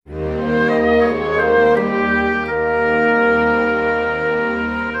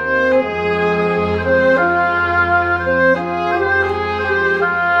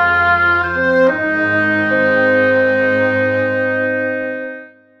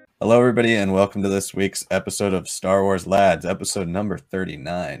Hello, everybody, and welcome to this week's episode of Star Wars Lads, episode number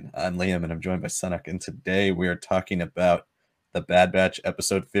 39. I'm Liam, and I'm joined by Sunak, and today we are talking about The Bad Batch,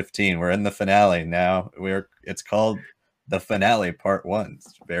 episode 15. We're in the finale now. It's called The Finale, Part 1.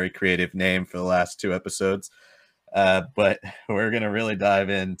 It's a very creative name for the last two episodes, but we're going to really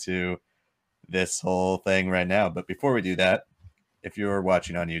dive into this whole thing right now. But before we do that, if you're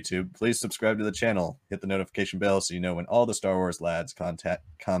watching on YouTube, please subscribe to the channel. Hit the notification bell so you know when all the Star Wars Lads content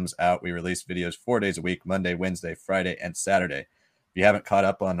comes out. We release videos 4 days a week, Monday, Wednesday, Friday, and Saturday. If you haven't caught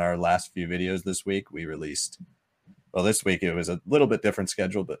up on our last few videos this week, this week it was a little bit different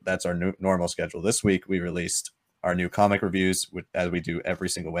schedule, but that's our normal schedule. This week we released our new comic reviews, as we do every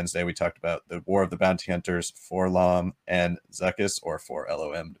single Wednesday. We talked about the War of the Bounty Hunters, 4-LOM and Zuckuss, or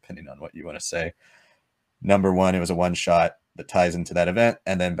 4-LOM, depending on what you want to say. Number 1, it was a one-shot that ties into that event,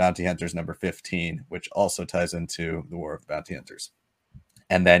 and then Bounty Hunters number 15, which also ties into the War of the Bounty Hunters.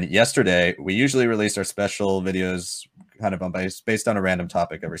 And then yesterday, we usually release our special videos kind of based on a random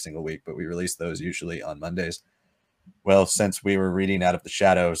topic every single week, but we release those usually on Mondays. Well, since we were reading Out of the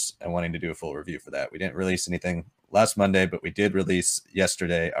Shadows and wanting to do a full review for that, we didn't release anything last Monday, but we did release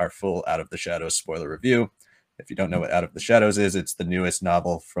yesterday our full Out of the Shadows spoiler review. If you don't know what Out of the Shadows is, it's the newest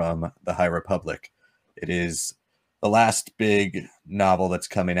novel from the High Republic. It is the last big novel that's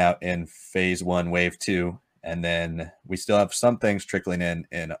coming out in Phase 1, Wave 2. And then we still have some things trickling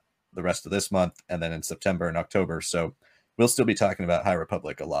in the rest of this month, and then in September and October. So we'll still be talking about High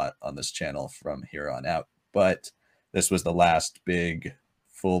Republic a lot on this channel from here on out. But this was the last big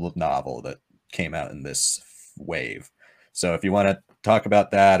full novel that came out in this wave. So if you want to talk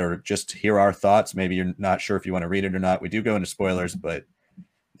about that or just hear our thoughts, maybe you're not sure if you want to read it or not, we do go into spoilers, but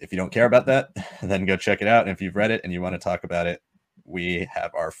if you don't care about that, then go check it out. And if you've read it and you want to talk about it, we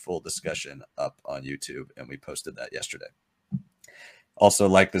have our full discussion up on YouTube, and we posted that yesterday. Also,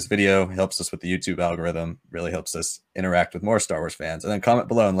 like this video, helps us with the YouTube algorithm, really helps us interact with more Star Wars fans. And then comment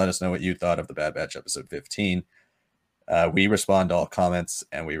below and let us know what you thought of The Bad Batch episode 15. We respond to all comments,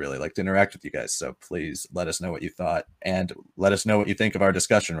 and we really like to interact with you guys. So please let us know what you thought, and let us know what you think of our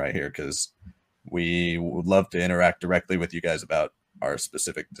discussion right here, because we would love to interact directly with you guys about our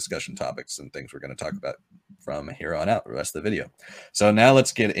specific discussion topics and things we're going to talk about from here on out the rest of the video. So now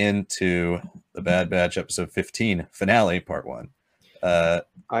let's get into The Bad Batch episode 15 finale, part 1. I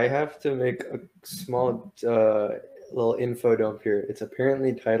have to make a small little info dump here. It's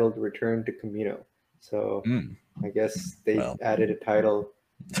apparently titled Return to Kamino. So I guess they added a title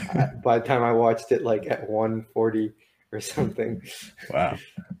by the time I watched it, like at 1:40 or something. Wow.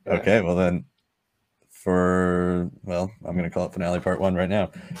 Okay, well then I'm going to call it finale part 1 right now,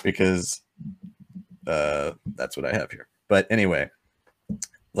 because that's what I have here. But anyway,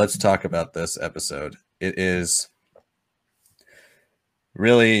 let's talk about this episode. It is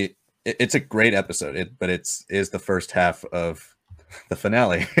really, it's a great episode, but is the first half of the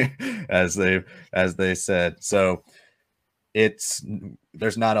finale, as they said. So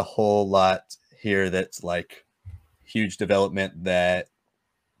there's not a whole lot here that's like huge development that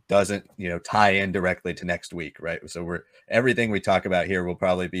doesn't tie in directly to next week, right? So everything we talk about here will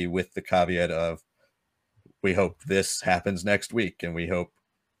probably be with the caveat of, we hope this happens next week, and we hope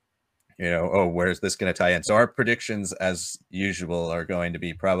where's this going to tie in. So our predictions, as usual, are going to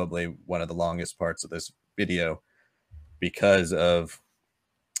be probably one of the longest parts of this video, because of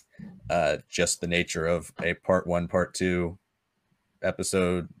just the nature of a part 1, part 2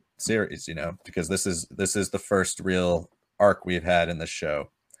 episode series, because this is the first real arc we've had in the show.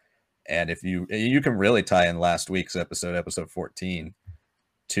 And if you can really tie in last week's episode 14,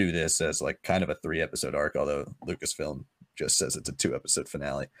 to this as like kind of a 3-episode arc, although Lucasfilm just says it's a 2-episode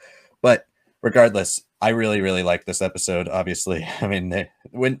finale. But regardless, I really, really like this episode. Obviously, I mean,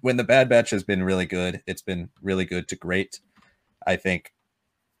 when the Bad Batch has been really good, it's been really good to great, I think.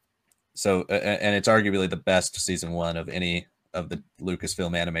 So, and it's arguably the best season 1 of any of the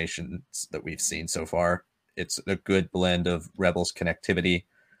Lucasfilm animations that we've seen so far. It's a good blend of Rebels connectivity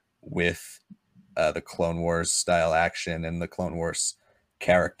with the Clone Wars style action and the Clone Wars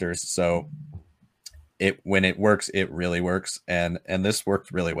characters. So when it works, it really works, and this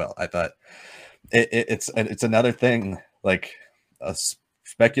worked really well. I thought it's another thing, like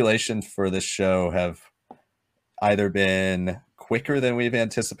speculation for this show have either been quicker than we've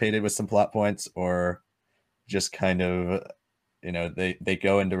anticipated with some plot points, or just kind of they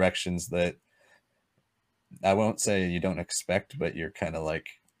go in directions that I won't say you don't expect, but you're kind of like,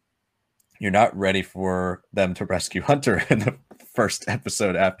 you're not ready for them to rescue Hunter in the first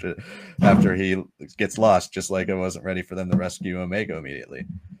episode after he gets lost, just like I wasn't ready for them to rescue Omega immediately.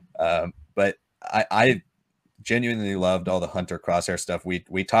 But I genuinely loved all the Hunter Crosshair stuff.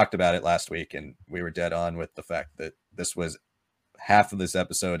 We talked about it last week, and we were dead on with the fact that this was half of this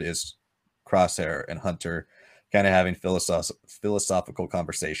episode is Crosshair and Hunter kind of having philosophical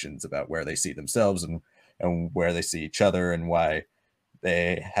conversations about where they see themselves and where they see each other and why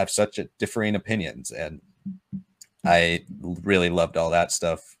they have such differing opinions. And I really loved all that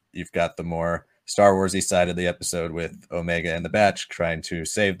stuff. You've got the more Star Warsy side of the episode with Omega and the Batch trying to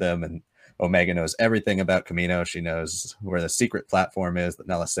save them, and Omega knows everything about Kamino. She knows where the secret platform is that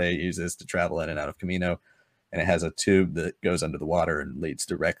Nala Se uses to travel in and out of Kamino, and it has a tube that goes under the water and leads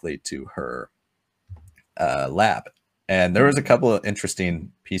directly to her lab. And there was a couple of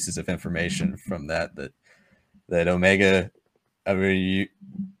interesting pieces of information from that Omega, I mean,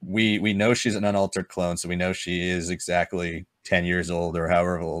 we know she's an unaltered clone, so we know she is exactly 10 years old or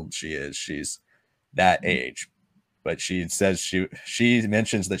however old she is. She's that age. But she says she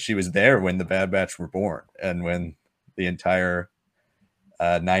mentions that she was there when the Bad Batch were born, and when the entire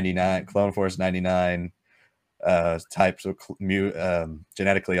 99 Clone Force 99 types of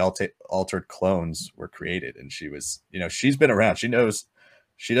genetically altered clones were created. And she was, she's been around. She knows.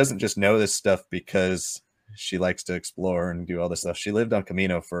 She doesn't just know this stuff because she likes to explore and do all this stuff. She lived on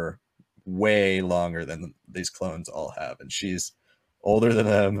Kamino for way longer than these clones all have, and she's older than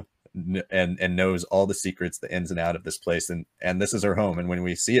them and knows all the secrets, the ins and out of this place, and this is her home. And when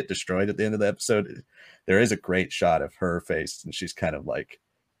we see it destroyed at the end of the episode, there is a great shot of her face, and she's kind of like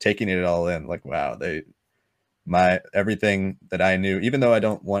taking it all in, like, wow, everything that I knew, even though I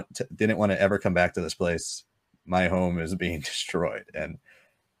didn't want to ever come back to this place, my home is being destroyed. And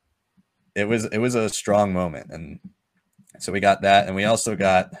it was a strong moment. And so we got that, and we also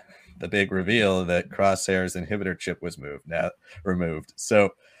got the big reveal that Crosshair's inhibitor chip was removed.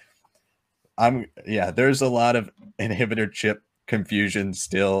 So there's a lot of inhibitor chip confusion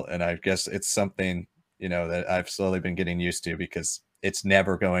still, and I guess it's something that I've slowly been getting used to, because it's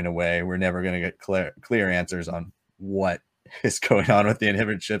never going away. We're never going to get clear answers on what is going on with the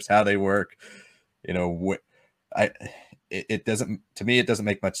inhibitor chips, how they work. It doesn't, to me, it doesn't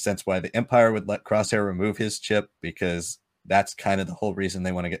make much sense why the Empire would let Crosshair remove his chip, because that's kind of the whole reason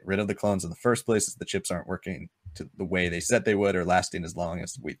they want to get rid of the clones in the first place, is the chips aren't working to the way they said they would, or lasting as long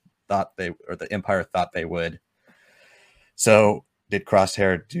as we thought or the Empire thought they would. So did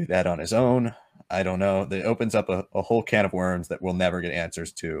Crosshair do that on his own? I don't know. That opens up a whole can of worms that we'll never get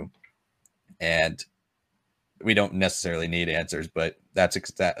answers to. And we don't necessarily need answers, but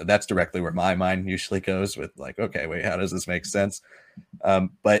that's directly where my mind usually goes with, like, okay, wait, how does this make sense?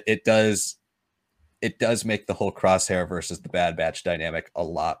 But it does make the whole Crosshair versus the Bad Batch dynamic a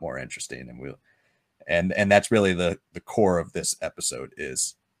lot more interesting. And that's really the core of this episode,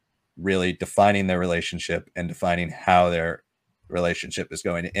 is really defining their relationship and defining how their relationship is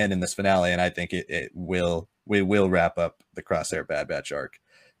going to end in this finale. And I think we will wrap up the Crosshair Bad Batch arc,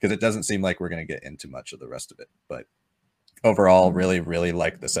 because it doesn't seem like we're going to get into much of the rest of it. But overall, really, really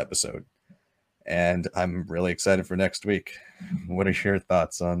like this episode, and I'm really excited for next week. What are your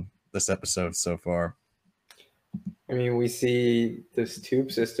thoughts on this episode so far? I mean, we see this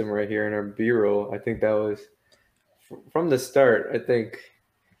tube system right here in our B-roll. I think that was from the start. I think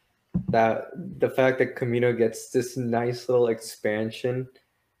that the fact that Kamino gets this nice little expansion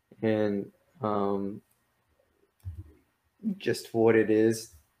and just what it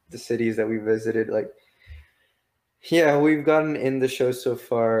is, the cities that we visited, like, yeah, we've gotten in the show so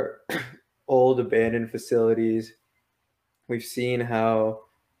far old abandoned facilities. We've seen how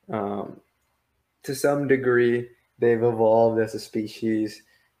to some degree they've evolved as a species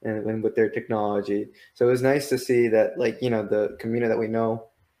and with their technology. So it was nice to see that, like, the Kamino that we know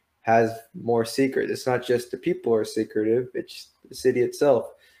has more secrets. It's not just the people are secretive, it's the city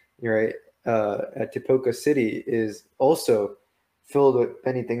itself, right? At Tipoca City is also filled with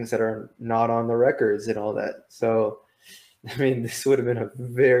many things that are not on the records and all that. So, I mean, this would have been a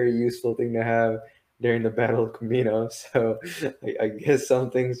very useful thing to have during the Battle of Kamino. So I guess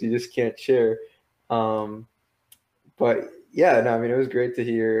some things you just can't share. But yeah, no, I mean, it was great to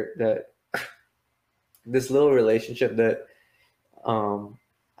hear that this little relationship that,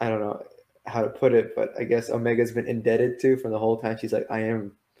 I don't know how to put it, but I guess Omega's been indebted to from the whole time. She's like, I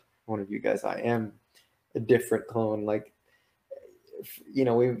am one of you guys. I am a different clone. Like,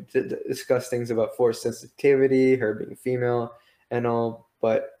 we've discussed things about force sensitivity, her being female and all,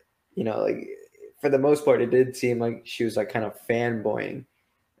 but, like, for the most part, it did seem like she was, like, kind of fanboying,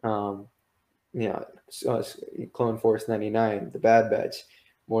 Clone Force 99, the Bad Batch,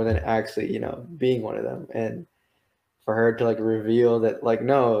 more than actually, being one of them. And for her to, like, reveal that, like,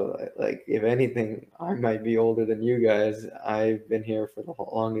 no, like, if anything, I might be older than you guys. I've been here for the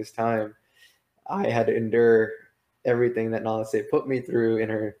longest time. I had to endure everything that Nalase put me through in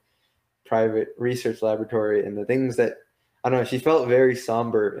her private research laboratory, and the things that, I don't know, she felt very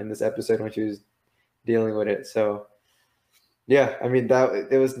somber in this episode when she was dealing with it. So yeah, I mean, that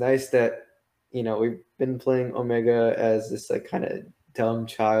it was nice that, you know, we've been playing Omega as this like kind of dumb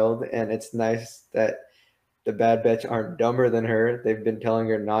child, and it's nice that the Bad Batch aren't dumber than her. They've been telling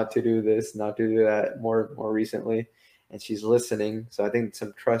her not to do this, not to do that more recently, and she's listening. So I think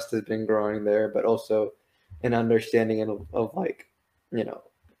some trust has been growing there, but also an understanding of like, you know,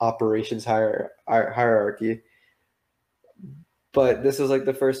 operations hierarchy. But this is like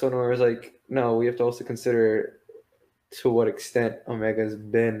the first one where I was like, no, we have to also consider to what extent Omega's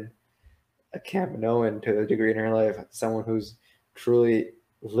been a Kaminoan to a degree in her life, someone who's truly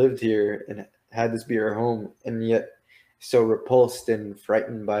lived here and had this be her home, and yet so repulsed and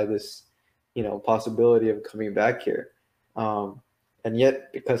frightened by this, you know, possibility of coming back here. And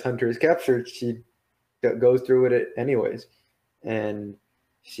yet, because Hunter is captured, she goes through with it anyways, and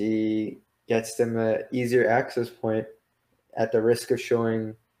she gets them an easier access point at the risk of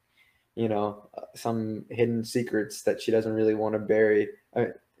showing, you know, some hidden secrets that she doesn't really want to bury.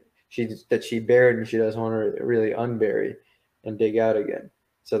 That she buried and she doesn't want to really unbury and dig out again.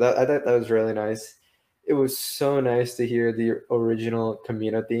 So that, I thought that was really nice. It was so nice to hear the original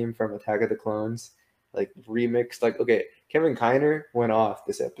Kamino theme from Attack of the Clones, like remixed. Like, okay, Kevin Kiner went off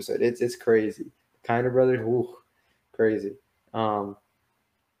this episode. It's crazy. Kiner brothers, whoo, crazy.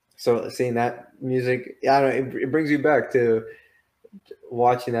 So seeing that music, I don't know, it brings you back to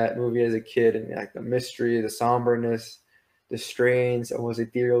watching that movie as a kid, and like the mystery, the somberness, the strange, almost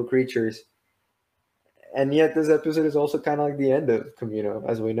ethereal creatures. And yet this episode is also kind of like the end of Kamino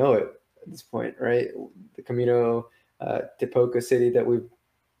as we know it at this point, right? The Kamino Tipoca city that we've,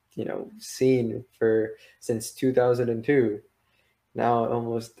 you know, seen for since 2002, now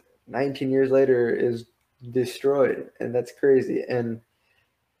almost 19 years later, is destroyed, and that's crazy. And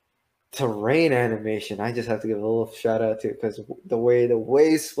terrain animation, I just have to give a little shout out to, because the way the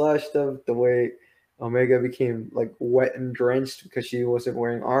waves splashed up, the way Omega became like wet and drenched because she wasn't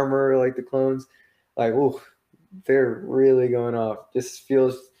wearing armor like the clones, like, ooh, they're really going off. Just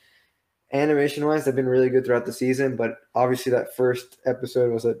feels, animation wise, they've been really good throughout the season, but obviously that first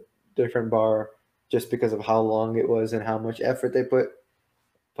episode was a different bar just because of how long it was and how much effort they put.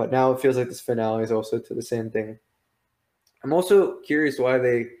 But now it feels like this finale is also to the same thing. I'm also curious why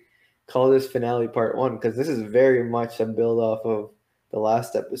they call this finale part one, because this is very much a build off of the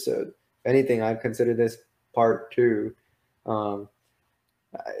last episode. If anything, I'd consider this part two. Um,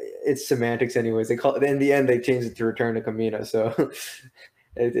 it's semantics, anyways. They call it, in the end they changed it to Return to Kamino, so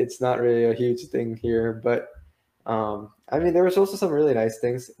it's not really a huge thing here. But I mean, there was also some really nice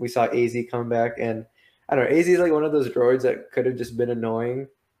things. We saw AZ come back, and I don't know, AZ is like one of those droids that could have just been annoying.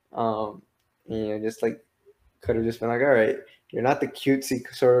 You know, just like could have just been like, all right, you're not the cutesy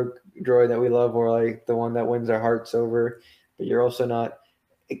sort of droid that we love, or like the one that wins our hearts over, but you're also not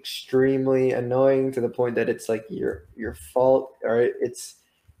extremely annoying to the point that it's like your fault. All right,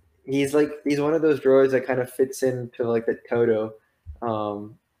 he's one of those droids that kind of fits into like the Todo,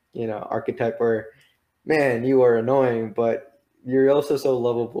 you know, archetype where, man, you are annoying, but you're also so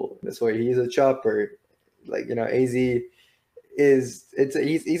lovable this way. He's a chopper, like, you know, AZ he's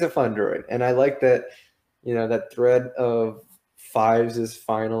a fun droid, and I like that, you know, that thread of Fives'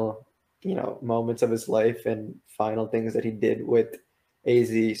 final, you know, moments of his life and final things that he did with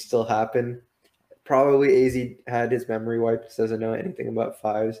AZ still happen. Probably AZ had his memory wiped, doesn't know anything about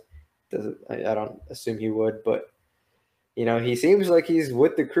Fives. I don't assume he would, but you know, he seems like he's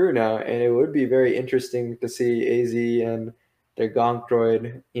with the crew now, and it would be very interesting to see AZ and their Gonk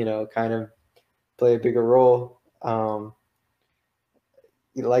droid, you know, kind of play a bigger role.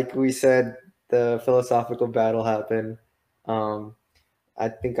 Like we said, the philosophical battle happened. I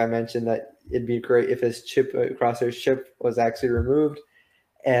think I mentioned that it'd be great if his chip, Crosshair's chip, was actually removed,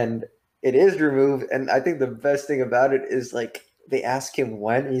 and it is removed. And I think the best thing about it is like they ask him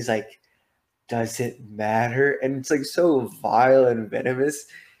when, and he's like, "Does it matter?" And it's like so vile and venomous,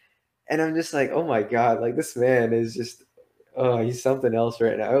 and I'm just like, oh my god, like this man is just, oh, he's something else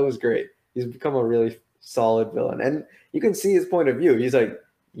right now. It was great. He's become a really solid villain, and you can see his point of view. He's like,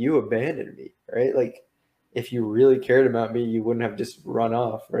 you abandoned me, right? Like, if you really cared about me, you wouldn't have just run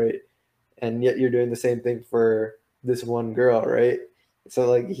off, right? And yet you're doing the same thing for this one girl, right? So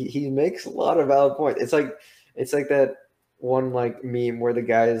like he makes a lot of valid points. It's like that one like meme where the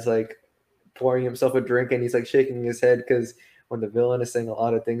guy is like pouring himself a drink and he's like shaking his head because when the villain is saying a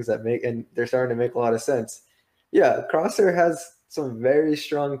lot of things that make, and they're starting to make a lot of sense. Yeah, Crosshair has some very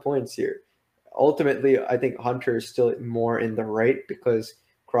strong points here. Ultimately, I think Hunter is still more in the right because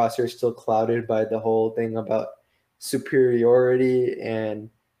Crosshair is still clouded by the whole thing about superiority and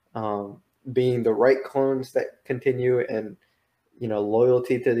being the right clones that continue, and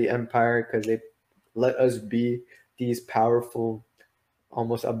loyalty to the Empire because they let us be these powerful,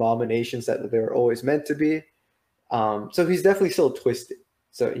 almost abominations that they were always meant to be. So he's definitely still twisted.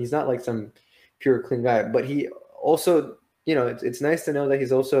 So he's not like some pure clean guy, but he also, it's nice to know that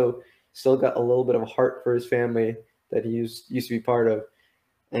he's also still got a little bit of a heart for his family that he used to be part of.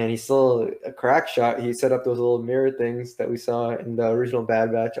 And he's still a crack shot. He set up those little mirror things that we saw in the original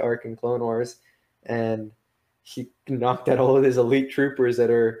Bad Batch arc in Clone Wars. And he knocked out all of his elite troopers that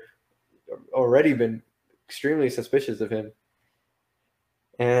are already been extremely suspicious of him.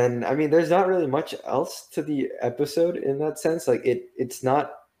 And I mean, there's not really much else to the episode in that sense. Like it's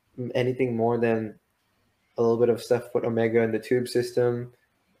not anything more than a little bit of stuff with Omega and the tube system,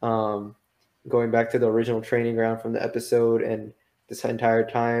 going back to the original training ground from the episode. And this entire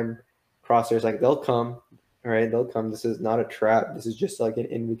time, Crosshair's like, they'll come, all right? They'll come. This is not a trap. This is just like an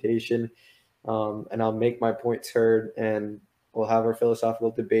invitation. And I'll make my points heard, and we'll have our philosophical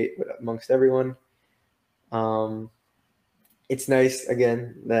debate amongst everyone. It's nice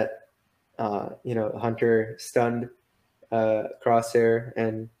again that Hunter stunned Crosshair,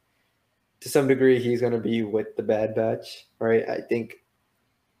 and to some degree he's going to be with the Bad Batch, right? I think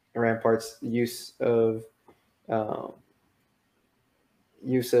Rampart's use of Crosshair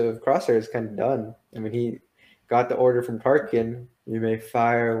is kind of done. I mean, he got the order from Tarkin, you may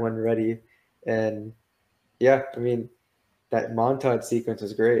fire when ready. And yeah, I mean, that montage sequence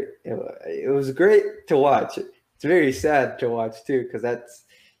was great. It was great to watch. It's very sad to watch too, because that's,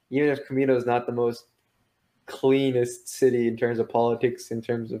 even if Kamino is not the most cleanest city in terms of politics, in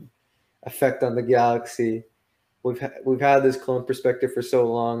terms of effect on the galaxy, we've had this clone perspective for so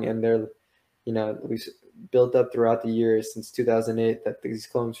long, and they're, we've built up throughout the years since 2008 that these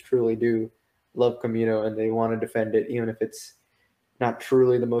clones truly do love Kamino and they want to defend it, even if it's not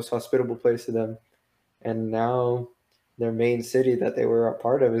truly the most hospitable place to them. And now their main city that they were a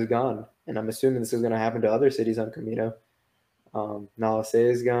part of is gone. And I'm assuming this is going to happen to other cities on Kamino. Nala Se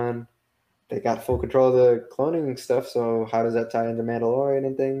is gone. They got full control of the cloning stuff, so how does that tie into Mandalorian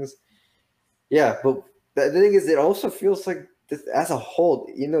and things? Yeah, but the thing is, it also feels like this, as a whole,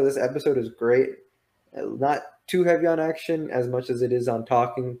 this episode is great. Not too heavy on action as much as it is on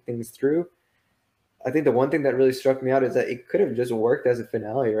talking things through. I think the one thing that really struck me out is that it could have just worked as a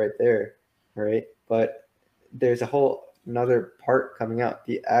finale right there, right? But there's a whole another part coming out,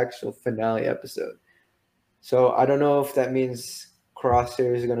 the actual finale episode. So I don't know if that means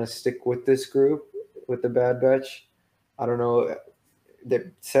Crosshair is going to stick with this group, with the Bad Batch. I don't know. They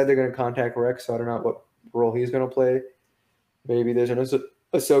said they're going to contact Rex, so I don't know what role he's going to play. Maybe there's an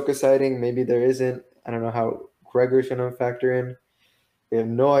Ahsoka sighting. Maybe there isn't. I don't know how Gregor's going to factor in. We have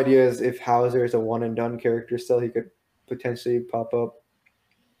no ideas if Hauser is a one-and-done character still. He could potentially pop up.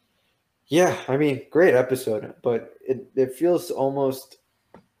 Yeah, I mean, great episode, but it feels almost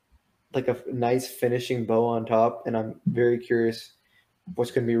like a nice finishing bow on top, and I'm very curious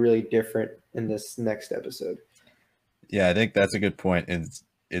what's going to be really different in this next episode. Yeah, I think that's a good point.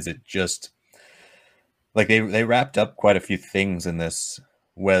 Is it just like they wrapped up quite a few things in this,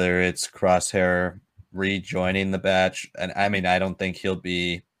 whether it's Crosshair rejoining the batch, and I mean, I don't think he'll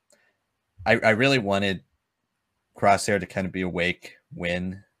be. I really wanted Crosshair to kind of be awake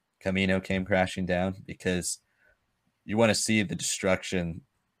when Kamino came crashing down, because you want to see the destruction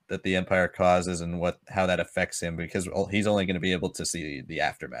that the Empire causes and how that affects him, because he's only going to be able to see the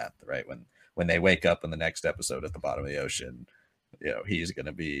aftermath, right? When they wake up in the next episode at the bottom of the ocean, he's going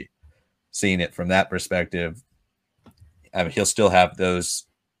to be seeing it from that perspective. I mean, he'll still have those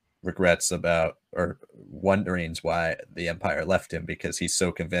regrets about, or wonderings why the Empire left him, because he's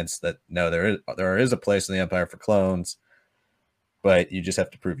so convinced that no, there is a place in the Empire for clones, but you just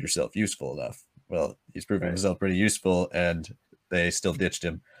have to prove yourself useful enough. Well, he's proven himself pretty useful, and they still ditched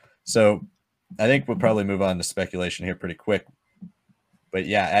him. So I think we'll probably move on to speculation here pretty quick. But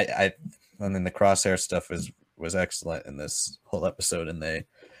yeah, I mean, the Crosshair stuff was excellent in this whole episode, and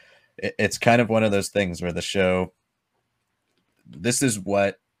it's kind of one of those things where the show, this is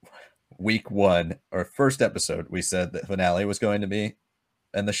what week one or first episode we said the finale was going to be,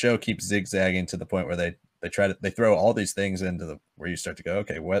 and the show keeps zigzagging to the point where they throw all these things into where you start to go,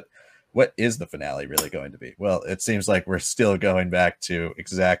 okay, what is the finale really going to be? Well, it seems like we're still going back to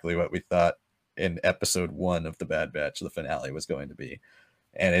exactly what we thought in episode 1 of the Bad Batch the finale was going to be,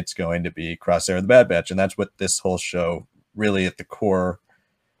 and it's going to be Crosshair and the Bad Batch. And that's what this whole show really at the core,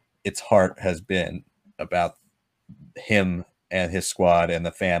 its heart has been about, him and his squad and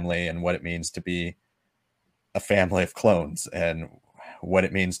the family, and what it means to be a family of clones, and what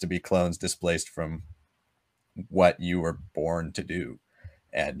it means to be clones displaced from what you were born to do.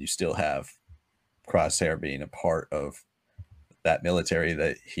 And you still have Crosshair being a part of that military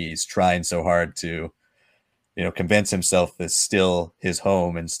that he's trying so hard to, convince himself is still his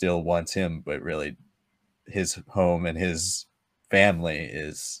home and still wants him, but really his home and his family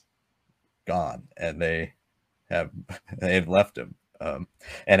is gone, and they've left him.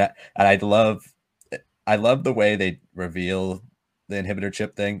 And I love the way they reveal the inhibitor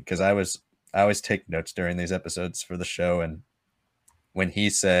chip thing, because I always take notes during these episodes for the show, and when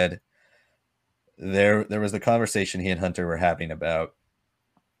he said there was the conversation he and Hunter were having about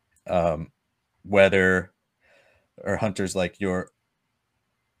whether, or Hunter's like,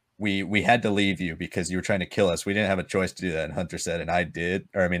 we had to leave you because you were trying to kill us. We didn't have a choice to do that. And Hunter said, and I did.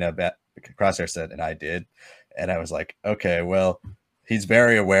 Or I mean, Crosshair said, and I did. And I was like, okay, well, he's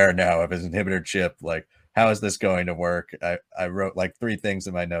very aware now of his inhibitor chip. Like, how is this going to work? I wrote like 3 things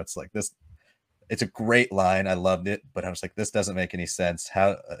in my notes like this. It's a great line. I loved it, but I was like, this doesn't make any sense.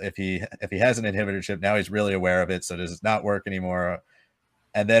 How, if he has an inhibitor chip, now he's really aware of it. So does it not work anymore?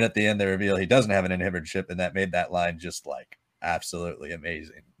 And then at the end, they reveal he doesn't have an inhibitor chip. And that made that line just like absolutely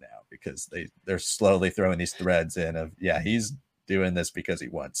amazing now, because they're slowly throwing these threads in of, yeah, he's doing this because he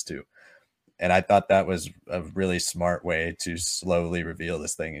wants to. And I thought that was a really smart way to slowly reveal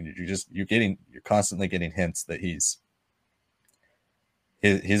this thing. And you're constantly getting hints that his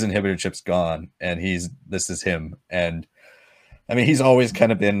inhibitor chip's gone, and this is him. And I mean, he's always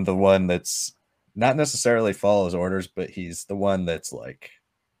kind of been the one that's not necessarily follows orders, but he's the one that's like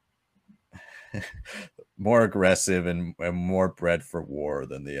more aggressive and more bred for war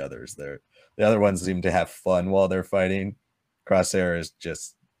than the others. The other ones seem to have fun while they're fighting. Crosshair is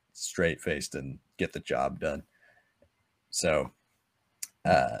just straight-faced and get the job done. So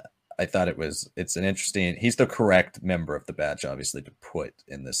I thought it's an interesting, he's the correct member of the batch, obviously, to put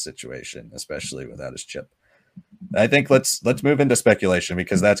in this situation, especially without his chip. I think let's move into speculation,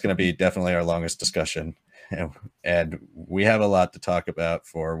 because that's going to be definitely our longest discussion. And we have a lot to talk about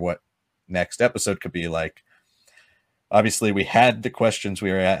for what next episode could be like. Obviously, we had the questions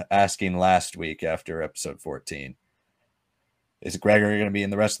we were asking last week after episode 14. Is Gregor going to be in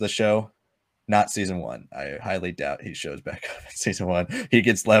the rest of the show? Not season 1. I highly doubt he shows back up in season 1. He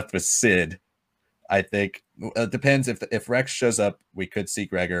gets left with Sid. I think it depends. If Rex shows up, we could see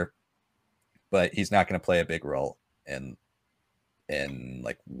Gregor, but he's not going to play a big role in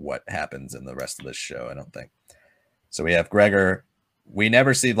like what happens in the rest of this show, I don't think. So we have Gregor. We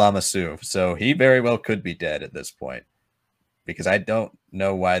never see Lama Su, so he very well could be dead at this point, because I don't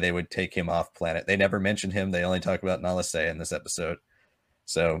know why they would take him off planet. They never mentioned him. They only talk about Nala Se in this episode.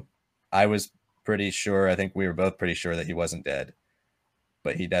 So I was pretty sure, I think we were both pretty sure that he wasn't dead,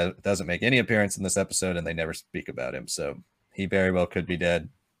 but he doesn't make any appearance in this episode, and they never speak about him. So he very well could be dead.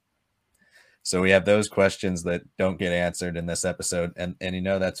 So we have those questions that don't get answered in this episode, and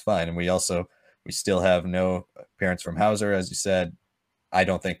that's fine. And we still have no appearance from Hauser, as you said. I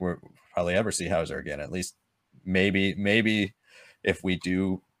don't think we'll probably ever see Hauser again. At least maybe if we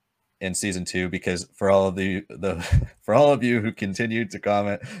do in season 2, because for all of for all of you who continued to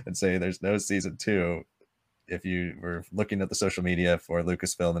comment and say there's no season 2, if you were looking at the social media for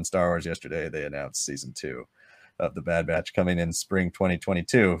Lucasfilm and Star Wars yesterday, they announced season 2 of the Bad Batch coming in spring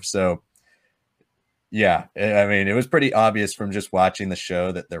 2022. So yeah, I mean, it was pretty obvious from just watching the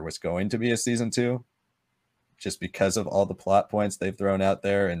show that there was going to be a season 2, just because of all the plot points they've thrown out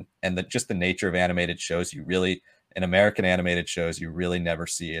there, and just the nature of animated shows. In American animated shows, you really never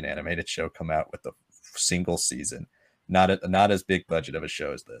see an animated show come out with a single season, not as big budget of a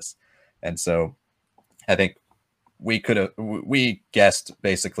show as this. And so I think we guessed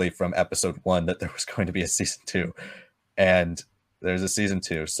basically from episode 1 that there was going to be a season 2, and there's a season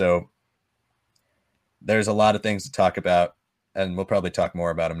 2. So there's a lot of things to talk about, and we'll probably talk more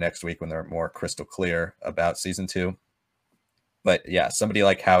about them next week when they're more crystal clear about season 2. But yeah, somebody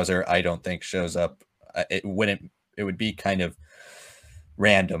like Hauser, I don't think shows up. It would be kind of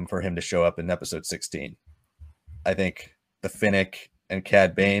random for him to show up in episode 16. I think the Finnick and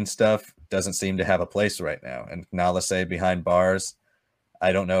Cad Bane stuff doesn't seem to have a place right now. And Nala Se behind bars,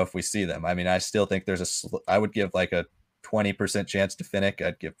 I don't know if we see them. I mean, I still think I would give like a 20% chance to Finnick.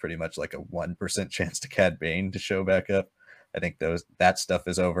 I'd give pretty much like a 1% chance to Cad Bane to show back up. I think that stuff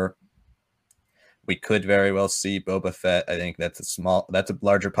is over. We could very well see Boba Fett. I think that's a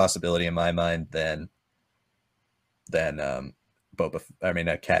larger possibility in my mind than Cad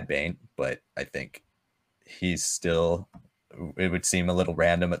Bane, but I think it would seem a little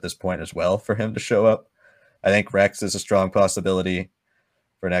random at this point as well for him to show up. I think Rex is a strong possibility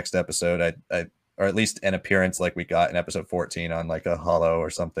for next episode. or at least an appearance like we got in episode 14 on like a holo or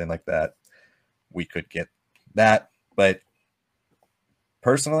something like that, we could get that. But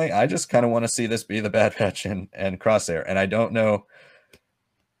personally, I just kind of want to see this be the Bad Batch and Crosshair. And I don't know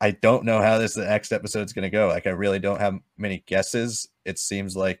how the next episode is going to go. Like, I really don't have many guesses. It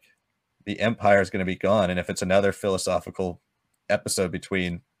seems like the Empire is going to be gone. And if it's another philosophical episode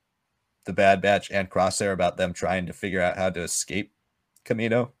between the Bad Batch and Crosshair about them trying to figure out how to escape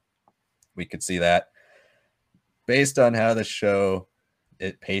Kamino, we could see that. Based on how the show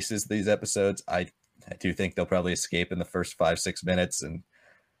it paces these episodes, I do think they'll probably escape in the first 5-6 minutes,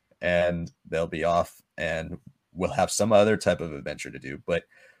 and they'll be off, and we'll have some other type of adventure to do. But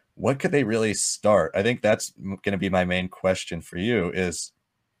what could they really start? I think that's going to be my main question for you, is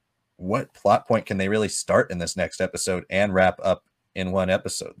what plot point can they really start in this next episode and wrap up in one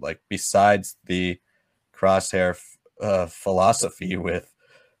episode? Like, besides the Crosshair philosophy with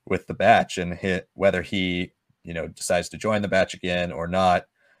the Batch and whether he decides to join the Batch again or not.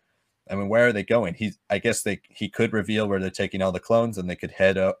 I mean, where are they going? I guess he could reveal where they're taking all the clones, and they could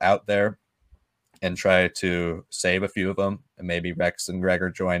head out there and try to save a few of them, and maybe Rex and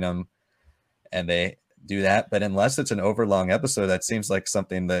Gregor join them, and they do that. But unless it's an overlong episode, that seems like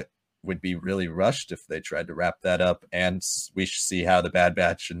something that would be really rushed if they tried to wrap that up. And we should see how the Bad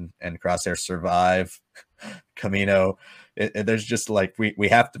Batch and Crosshair survive Kamino. There's just like, we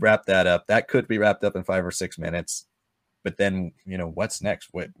have to wrap that up. That could be wrapped up in 5 or 6 minutes. But then, what's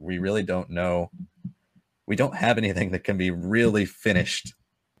next? We really don't know. We don't have anything that can be really finished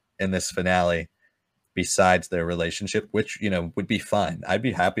in this finale besides their relationship, which, would be fine. I'd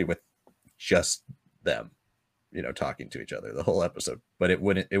be happy with just them, talking to each other the whole episode. But it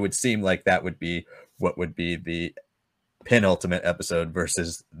would seem like that would be what would be the penultimate episode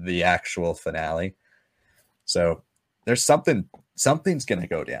versus the actual finale. So there's something's going to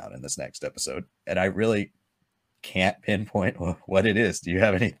go down in this next episode, and I really can't pinpoint what it is. Do you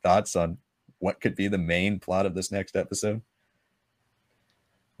have any thoughts on what could be the main plot of this next episode?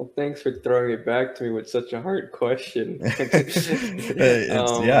 Well, thanks for throwing it back to me with such a hard question. There's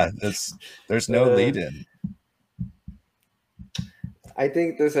no lead in. I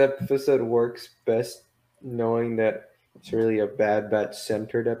think this episode works best knowing that it's really a Bad Batch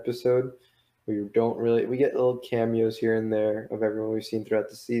centered episode. We get little cameos here and there of everyone we've seen throughout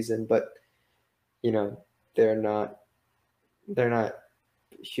the season, but they're not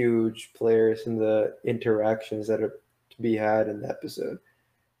huge players in the interactions that are to be had in the episode.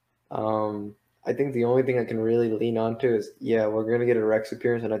 I think the only thing I can really lean onto is, we're going to get a Rex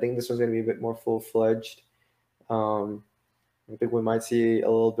appearance, and I think this one's going to be a bit more full-fledged. I think we might see a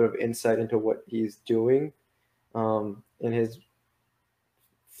little bit of insight into what he's doing in his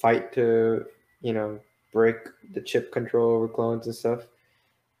fight to, break the chip control over clones and stuff.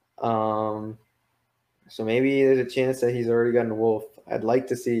 So maybe there's a chance that he's already gotten Wolf. I'd like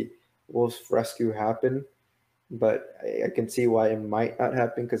to see Wolf's rescue happen, but I can see why it might not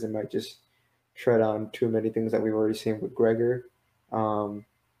happen, because it might just tread on too many things that we've already seen with Gregor.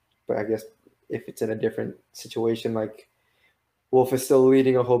 But I guess if it's in a different situation, like Wolf is still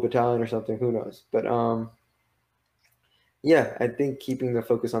leading a whole battalion or something, who knows? But I think keeping the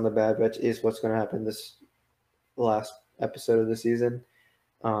focus on the Bad Batch is what's going to happen this last episode of the season.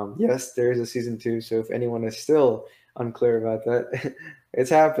 Yes, there is a season 2, so if anyone is still unclear about that, it's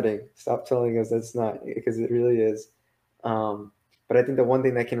happening. Stop telling us that's not, because it really is. But I think the one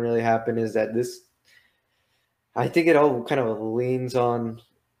thing that can really happen is that I think it all kind of leans on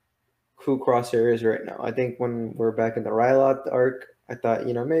who Crosshair is right now. I think when we're back in the Ryloth arc, I thought,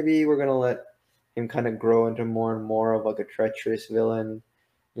 maybe we're going to let him kind of grow into more and more of like a treacherous villain,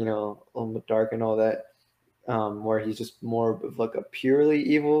 a little bit dark and all that. Where he's just more of like a purely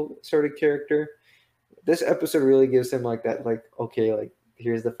evil sort of character. This episode really gives him like that, like, okay, like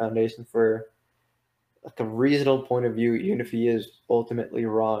here's the foundation for like a reasonable point of view, even if he is ultimately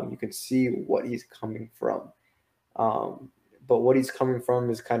wrong. You can see what he's coming from. But what he's coming from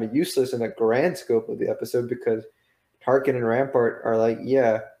is kind of useless in the grand scope of the episode, because Tarkin and Rampart are like,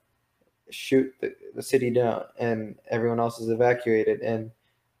 shoot the city down, and everyone else is evacuated, and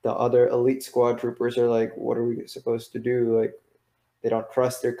the other elite squad troopers are like, what are we supposed to do? Like, they don't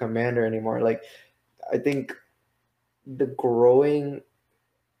trust their commander anymore. Like, I think the growing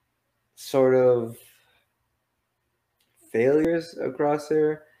sort of failures across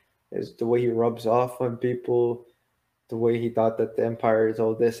there is the way he rubs off on people, the way he thought that the Empire is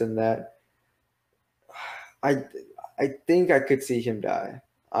all this and that. I think I could see him die.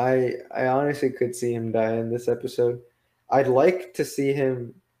 I honestly could see him die in this episode. I'd like to see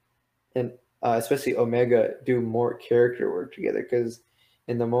him and especially Omega do more character work together, because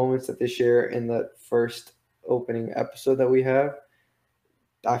in the moments that they share in the first opening episode that we have,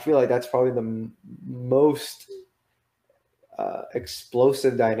 I feel like that's probably the most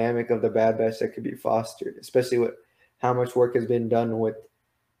explosive dynamic of the Bad Batch that could be fostered, especially with how much work has been done with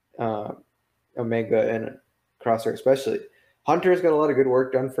Omega and Crosshair, especially. Hunter's got a lot of good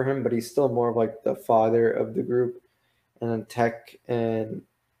work done for him, but he's still more of like the father of the group. And then Tech and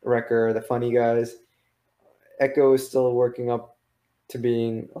Wrecker are the funny guys. Echo is still working up to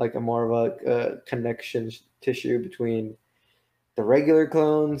being like a more of a connection tissue between the regular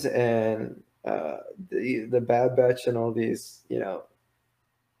clones and the Bad Batch and all these,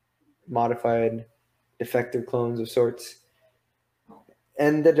 modified defective clones of sorts.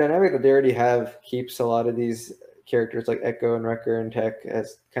 And the dynamic that they already have keeps a lot of these characters like Echo and Wrecker and Tech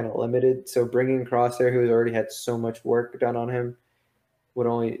as kind of limited. So bringing Crosshair, who's already had so much work done on him, would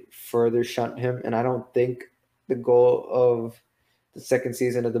only further shunt him. And I don't think the goal of the second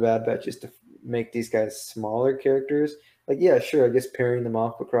season of the Bad Batch is to make these guys smaller characters. Like, yeah, sure, I guess pairing them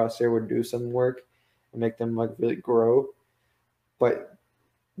off with Crosshair would do some work and make them like really grow. But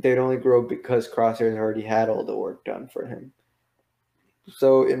they'd only grow because Crosshair already had all the work done for him.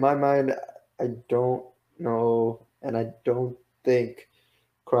 So in my mind, I don't know, and I don't think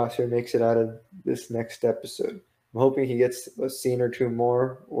Crosshair makes it out of this next episode. I'm hoping he gets a scene or two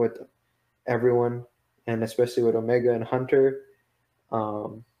more with everyone, and especially with Omega and Hunter.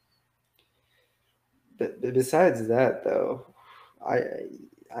 Besides that, though, I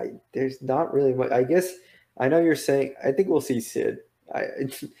there's not really much. I guess I know you're saying. I think we'll see Sid.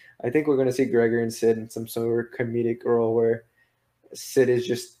 I think we're gonna see Gregor and Sid in some sort of comedic role where Sid is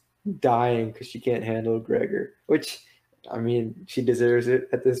just dying because she can't handle Gregor, which, I mean, she deserves it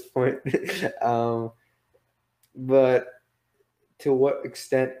at this point. But to what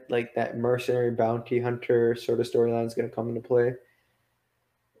extent, like, that mercenary bounty hunter sort of storyline is going to come into play,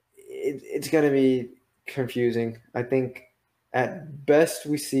 it's going to be confusing. I think at best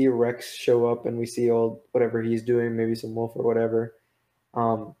we see Rex show up and we see all whatever he's doing, maybe some Wolf or whatever,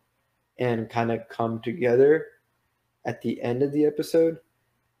 and kind of come together at the end of the episode.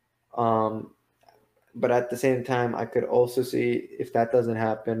 But at the same time, I could also see if that doesn't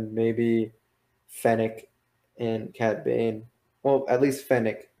happen, maybe Fennec and Cad Bane. Well, at least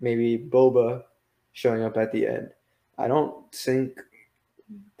Fennec, maybe Boba showing up at the end. I don't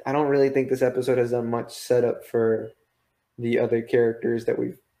really think this episode has done much setup for the other characters that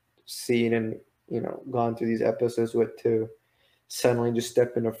we've seen and gone through these episodes with to suddenly just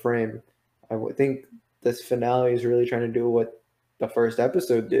step in a frame. I would think this finale is really trying to do what the first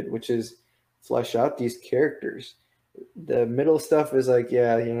episode did, which is flesh out these characters. The middle stuff is like,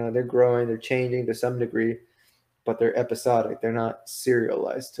 yeah, they're growing, they're changing to some degree, but they're episodic. They're not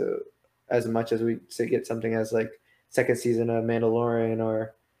serialized to as much as we get something as like second season of Mandalorian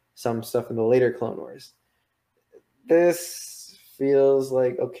or some stuff in the later Clone Wars. This feels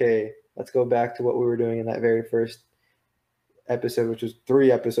like, okay, let's go back to what we were doing in that very first episode, which was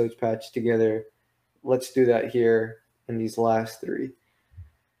 3 episodes patched together. Let's do that here in these last 3.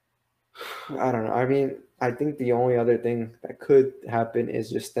 I don't know. I mean, I think the only other thing that could happen is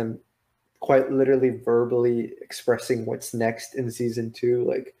just them quite literally verbally expressing what's next in season 2.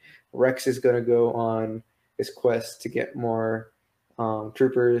 Like, Rex is going to go on his quest to get more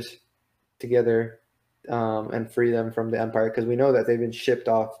troopers together and free them from the Empire, because we know that they've been shipped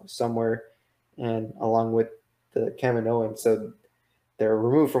off somewhere, and along with the Kaminoan, so they're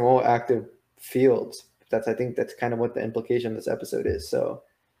removed from all active fields. I think that's kind of what the implication of this episode is. So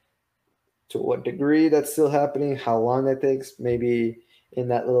to what degree that's still happening, how long that takes, maybe in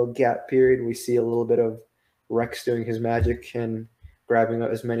that little gap period, we see a little bit of Rex doing his magic and grabbing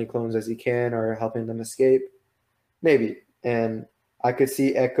up as many clones as he can or helping them escape. Maybe. And I could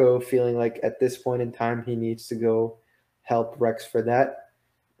see Echo feeling like at this point in time, he needs to go help Rex for that.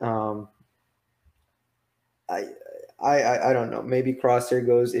 I don't know. Maybe Crosshair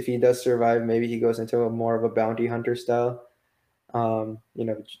goes, if he does survive, maybe he goes into a more of a bounty hunter style.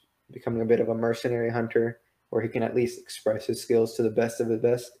 Becoming a bit of a mercenary hunter where he can at least express his skills to the best of the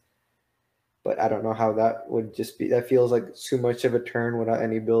best. But I don't know how that would just be. That feels like too much of a turn without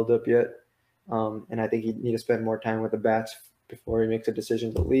any build-up yet. And I think he'd need to spend more time with the Batch before he makes a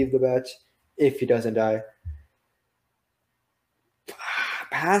decision to leave the Batch, if he doesn't die.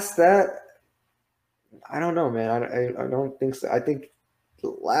 Past that, I don't know, man. I don't think so. I think the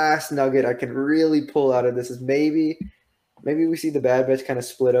last nugget I can really pull out of this is maybe we see the Bad Batch kind of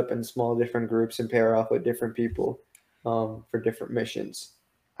split up in small different groups and pair off with different people for different missions.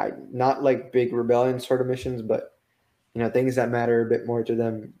 Not like big rebellion sort of missions, but things that matter a bit more to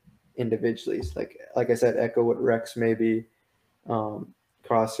them individually. Like I said, Echo with Rex maybe,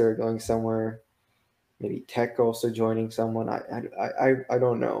 Crosshair going somewhere, maybe Tech also joining someone. I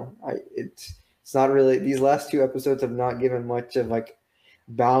don't know. It's not really, these last two episodes have not given much of like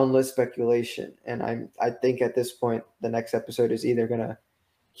boundless speculation, and I think at this point the next episode is either gonna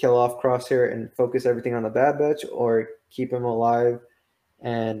kill off Crosshair and focus everything on the Bad Batch, or keep him alive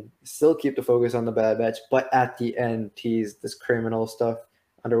and still keep the focus on the Bad Batch, but at the end tease this criminal stuff,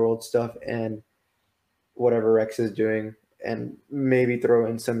 underworld stuff, and whatever Rex is doing, and maybe throw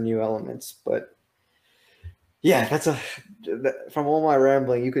in some new elements. But yeah, from all my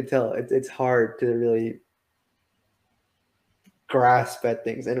rambling, you could tell it's hard to really grasp at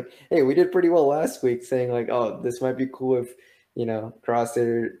things. And hey, we did pretty well last week saying like, oh, this might be cool if,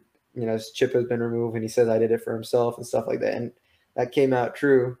 Crosshair, his chip has been removed and he says I did it for himself and stuff like that. And that came out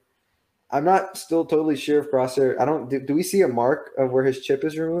true. I'm not still totally sure if Crosshair, do we see a mark of where his chip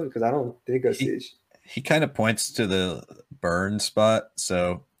is removed? Because I don't think I see it. He kind of points to the burn spot.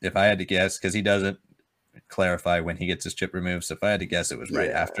 So if I had to guess, because he doesn't clarify when he gets his chip removed. So if I had to guess, it was right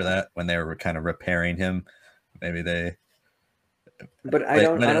after that when they were kind of repairing him. Maybe they. But I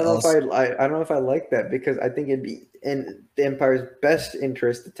don't know if I like that, because I think it'd be in the Empire's best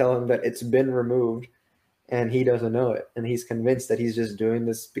interest to tell him that it's been removed and he doesn't know it, and he's convinced that he's just doing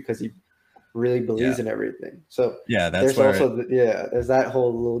this because he really believes in everything. So that's there's also there's that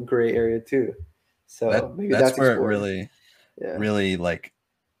whole little gray area too. So maybe that's where it really like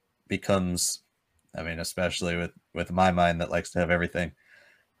becomes, I mean, especially with my mind that likes to have everything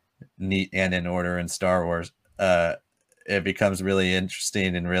neat and in order in Star Wars, it becomes really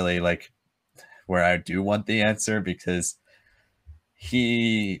interesting and really like where I do want the answer, because if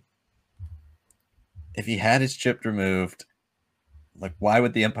he had his chip removed, like, why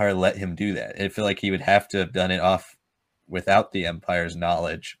would the Empire let him do that? I feel like he would have to have done it without the Empire's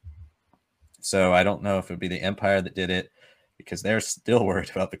knowledge. So I don't know if it would be the Empire that did it, because they're still worried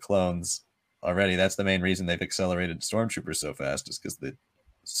about the clones already. That's the main reason they've accelerated Stormtroopers so fast, is because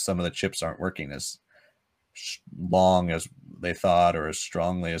some of the chips aren't working as long as they thought, or as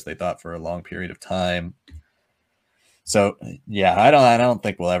strongly as they thought for a long period of time. So yeah, I don't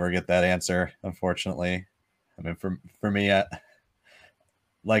think we'll ever get that answer, unfortunately. I mean, for me,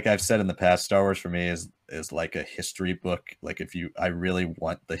 like I've said in the past, Star Wars for me is like a history book. Like I really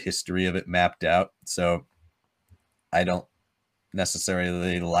want the history of it mapped out. So I don't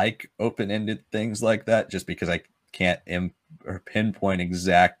necessarily like open-ended things like that, just because I can't pinpoint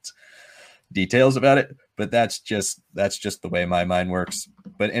exact details about it. But that's just the way my mind works.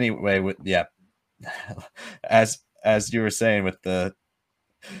 But anyway, as you were saying with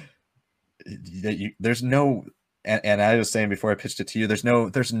there's no, and I was saying before I pitched it to you,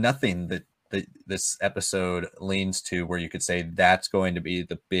 there's nothing that this episode leans to where you could say that's going to be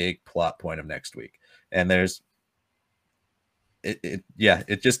the big plot point of next week. And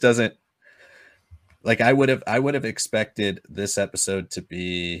it just doesn't, like, I would have expected this episode to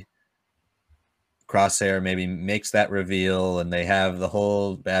be Crosshair maybe makes that reveal and they have the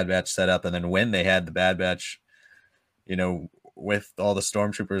whole Bad Batch set up, and then when they had the Bad Batch, with all the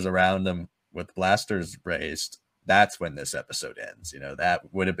stormtroopers around them with blasters raised, that's when this episode ends. That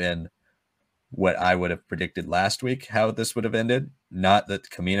would have been what I would have predicted last week, how this would have ended. Not that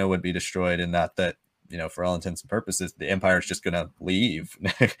Kamino would be destroyed, and not that, for all intents and purposes, the Empire is just going to leave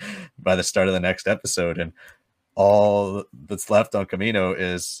by the start of the next episode, and all that's left on Kamino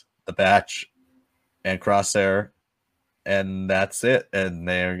is the Batch and Crosshair, and that's it. And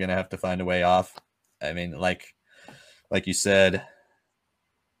they're going to have to find a way off. I mean, like you said,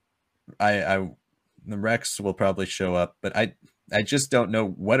 the Rex will probably show up, but I just don't know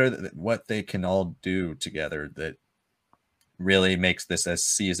what they can all do together that really makes this a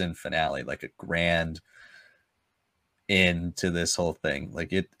season finale, like a grand end to this whole thing.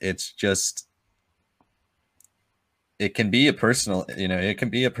 Like it's just, it can be a personal, it can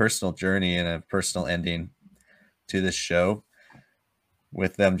be a personal journey and a personal ending to this show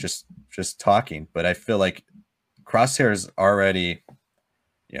with them just talking. But I feel like Crosshair's already,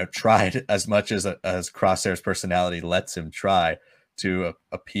 tried as much as Crosshair's personality lets him try to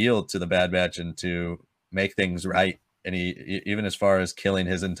appeal to the Bad Batch and to make things right. And he, even as far as killing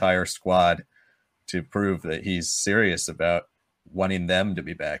his entire squad to prove that he's serious about wanting them to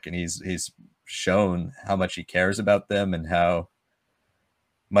be back. And he's shown how much he cares about them and how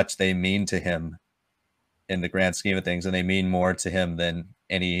much they mean to him in the grand scheme of things. And they mean more to him than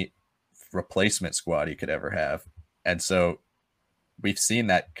any replacement squad he could ever have. And so we've seen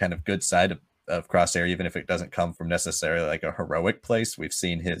that kind of good side of Crosshair, even if it doesn't come from necessarily like a heroic place. We've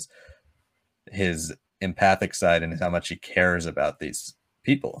seen his empathic side and how much he cares about these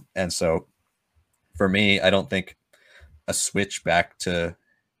people. And so for me, I don't think a switch back to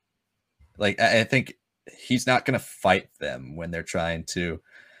Like, I think he's not going to fight them when they're trying to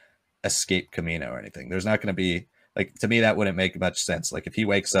escape Kamino or anything. There's not going to be, like, to me, that wouldn't make much sense. Like, if he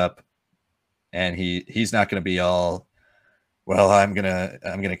wakes up and he's not going to be all, well, I'm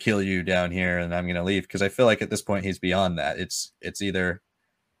gonna kill you down here and I'm gonna leave, because I feel like at this point he's beyond that. It's either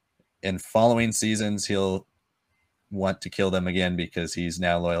in following seasons he'll want to kill them again because he's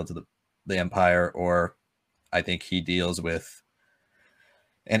now loyal to the Empire, or I think he deals with,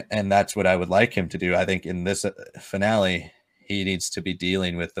 and that's what I would like him to do. I think in this finale he needs to be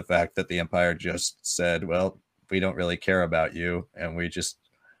dealing with the fact that the Empire just said, well, we don't really care about you and we just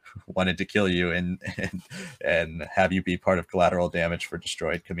wanted to kill you and have you be part of collateral damage for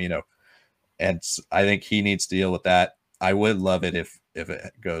destroyed Kamino. And I think he needs to deal with that. I would love it if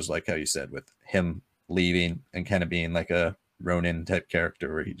it goes like how you said, with him leaving and kind of being like a Ronin type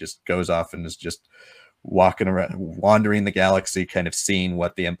character where he just goes off and is just walking around, wandering the galaxy, kind of seeing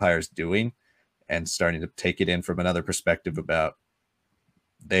what the Empire's doing and starting to take it in from another perspective about,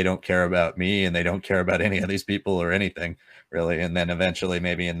 they don't care about me and they don't care about any of these people or anything really. And then eventually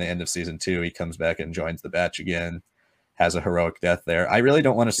maybe in the end of season 2 he comes back and joins the batch again, has a heroic death there. I really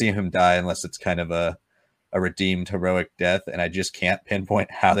don't want to see him die unless it's kind of a redeemed heroic death, and I just can't pinpoint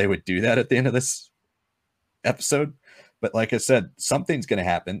how they would do that at the end of this episode. But like I said, something's going to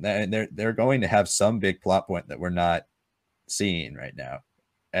happen, and they're going to have some big plot point that we're not seeing right now.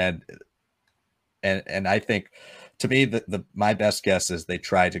 And I think, to me, my best guess is they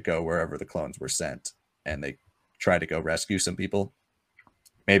try to go wherever the clones were sent, and they try to go rescue some people.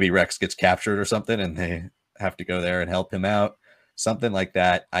 Maybe Rex gets captured or something, and they have to go there and help him out. Something like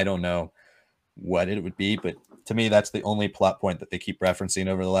that. I don't know what it would be, but to me, that's the only plot point that they keep referencing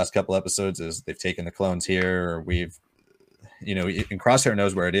over the last couple episodes, is they've taken the clones here, or we've, and Crosshair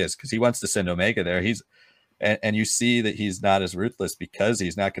knows where it is because he wants to send Omega there. And you see that he's not as ruthless because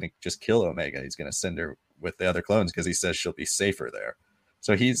he's not going to just kill Omega. He's going to send her with the other clones because he says she'll be safer there.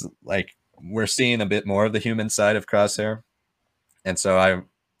 So he's like, we're seeing a bit more of the human side of Crosshair. And so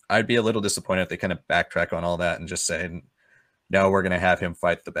I'd be a little disappointed if they kind of backtrack on all that and just say, no, we're going to have him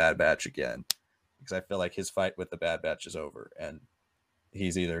fight the Bad Batch again. Because I feel like his fight with the Bad Batch is over. And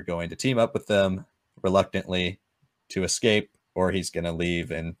he's either going to team up with them reluctantly to escape, or he's going to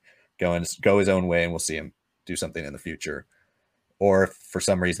leave and go his own way, and we'll see him do something in the future. Or if for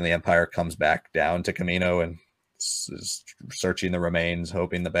some reason the Empire comes back down to Kamino and is searching the remains,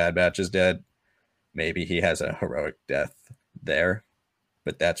 hoping the Bad Batch is dead, maybe he has a heroic death there.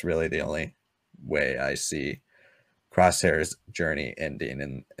 But that's really the only way I see Crosshair's journey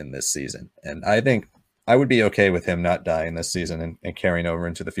ending in this season. And I think I would be okay with him not dying this season and carrying over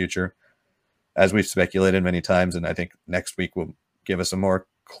into the future, as we've speculated many times. And I think next week will give us a more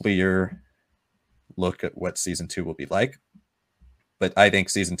clear look at what season 2 will be like. But I think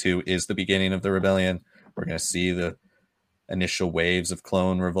season 2 is the beginning of the rebellion. We're going to see the initial waves of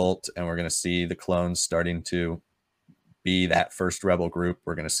clone revolt, and we're going to see the clones starting to be that first rebel group.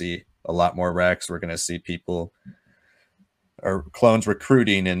 We're going to see a lot more Rex. We're going to see people or clones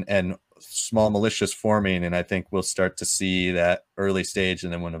recruiting and small militias forming. And I think we'll start to see that early stage.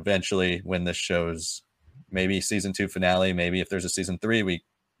 And then when this show's maybe season 2 finale, maybe if there's a season 3,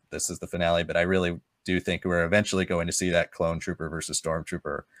 this is the finale. But I really do think we're eventually going to see that clone trooper versus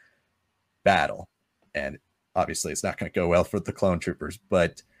stormtrooper battle. And obviously it's not going to go well for the clone troopers,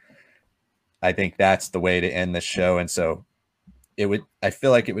 but I think that's the way to end the show. And so I feel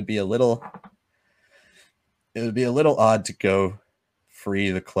like it would be a little odd to go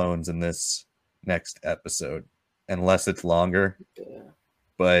free the clones in this next episode unless it's longer.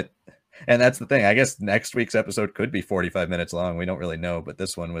 Yeah. And that's the thing. I guess next week's episode could be 45 minutes long. We don't really know, but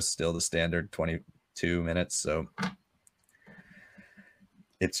this one was still the standard 22 minutes. So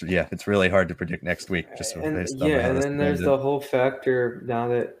it's really hard to predict next week. And then there's the whole factor now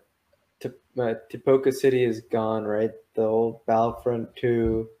that Tipoca City is gone, right? The old Battlefront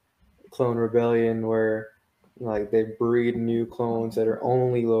 2 clone rebellion where like they breed new clones that are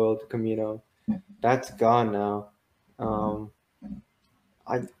only loyal to Kamino. That's gone now.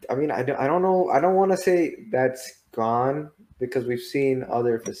 I mean, I don't know. I don't want to say that's gone because we've seen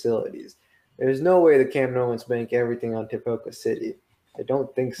other facilities. There's no way the Kaminoans bank everything on Tipoca City. I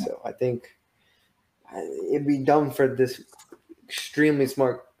don't think so. I think it'd be dumb for this extremely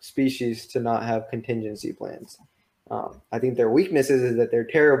smart species to not have contingency plans. I think their weakness is that they're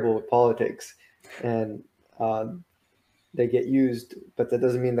terrible at politics and they get used, but that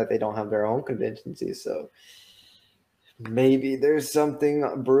doesn't mean that they don't have their own contingencies. So maybe there's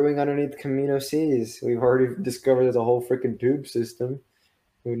something brewing underneath Kamino Seas. We've already discovered there's a whole freaking tube system.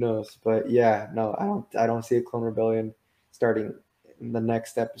 Who knows? But yeah, no, I don't see a clone rebellion starting in the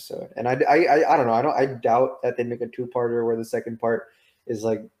next episode. And I don't know. I doubt that they make a 2-parter where the second part is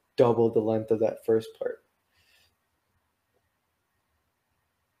like double the length of that first part.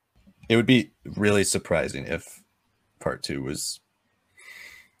 It would be really surprising if part 2 was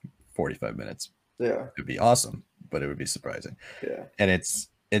 45 minutes. Yeah. It'd be awesome, but it would be surprising. Yeah. And it's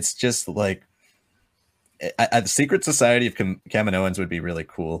just like the Secret Society of Kaminoans would be really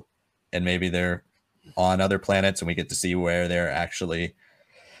cool. And maybe they're on other planets and we get to see where they're actually,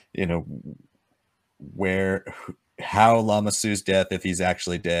 you know, how Lama Su's death, if he's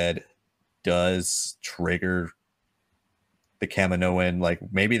actually dead, does trigger the Kaminoan. Like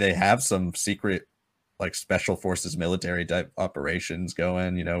maybe they have some secret like special forces military type operations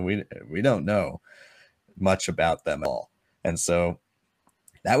going, you know, we don't know much about them at all. And so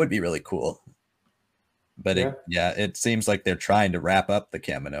that would be really cool. But it seems like they're trying to wrap up the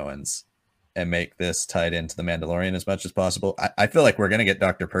Kaminoans and make this tied into the Mandalorian as much as possible. I feel like we're going to get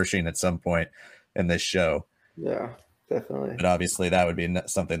Dr. Pershing at some point in this show. Yeah, definitely. But obviously that would be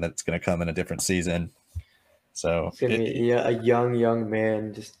something that's going to come in a different season. So it's going to be a young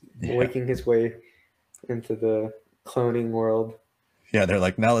man just making his way into the cloning world. Yeah, they're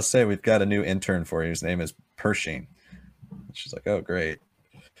like, now let's say we've got a new intern for you. His name is Pershing. She's like, oh, great.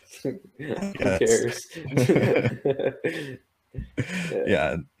 Who cares?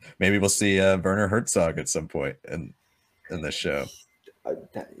 Yeah, maybe we'll see Werner Herzog at some point in this show.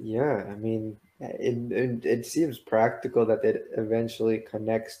 Yeah, I mean, it seems practical that they'd eventually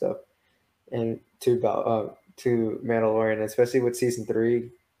connect stuff and to Mandalorian, especially with season 3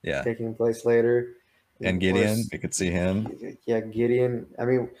 taking place later. And Gideon, we could see him. Yeah, Gideon. I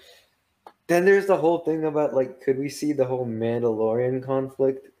mean, then there's the whole thing about like, could we see the whole Mandalorian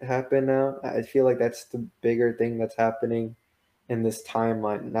conflict happen now? I feel like that's the bigger thing that's happening in this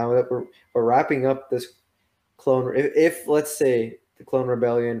timeline. Now that we're wrapping up this clone, if let's say the Clone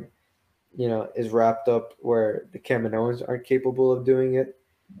Rebellion, you know, is wrapped up where the Kaminoans aren't capable of doing it,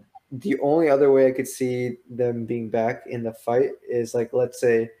 the only other way I could see them being back in the fight is like, let's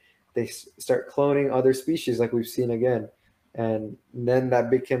say they start cloning other species like we've seen again. And then that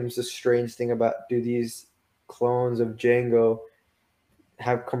becomes a strange thing about, do these clones of Jango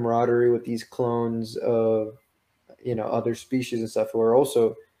have camaraderie with these clones of, you know, other species and stuff who are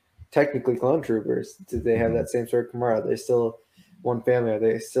also technically clone troopers? Do they have that same sort of camaraderie? Are they still one family? Are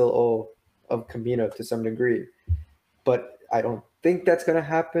they still all of Kamino to some degree? But I don't think that's going to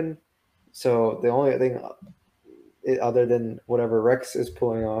happen. So the only thing other than whatever Rex is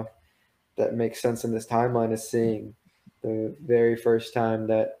pulling off that makes sense in this timeline is seeing the very first time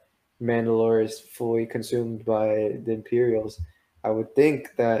that Mandalore is fully consumed by the Imperials. I would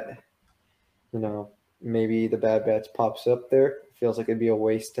think that, you know, maybe the Bad Batch pops up there. It feels like it'd be a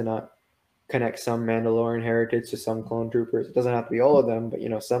waste to not connect some Mandalorian heritage to some clone troopers. It doesn't have to be all of them, but, you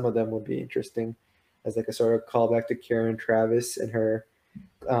know, some of them would be interesting as like a sort of callback to Karen Traviss and her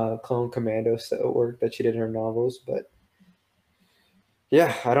clone commando work that she did in her novels. But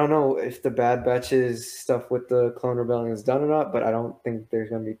yeah, I don't know if the Bad Batch's stuff with the Clone Rebellion is done or not, but I don't think there's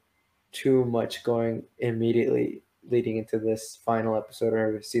going to be too much going immediately leading into this final episode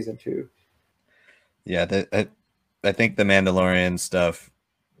or season 2. Yeah, I think the Mandalorian stuff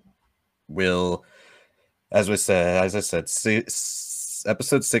will, as I said,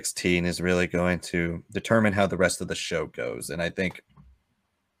 episode 16 is really going to determine how the rest of the show goes. And I think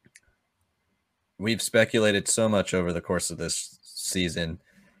we've speculated so much over the course of this season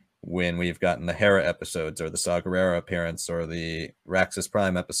when we've gotten the Hera episodes or the Saw Gerrera appearance or the Raxus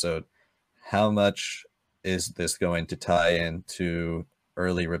Prime episode. How much is this going to tie into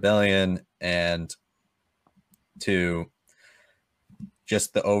early Rebellion and to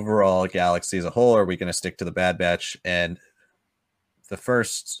just the overall galaxy as a whole? Are we going to stick to the Bad Batch? And the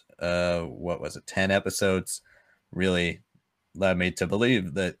first 10 episodes really led me to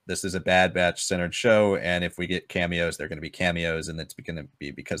believe that this is a Bad Batch centered show, and if we get cameos, they're going to be cameos, and it's going to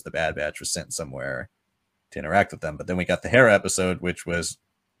be because the Bad Batch was sent somewhere to interact with them. But then we got the Hera episode, which was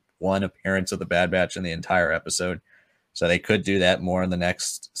one appearance of the Bad Batch in the entire episode, so they could do that more in the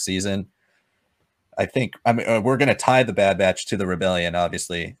next season. I think we're going to tie the Bad Batch to the Rebellion,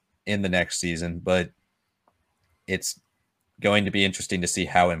 obviously, in the next season, but it's going to be interesting to see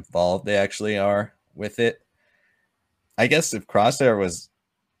how involved they actually are with it. I guess if Crosshair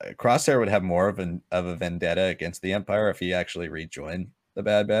would have more of a vendetta against the Empire if he actually rejoined the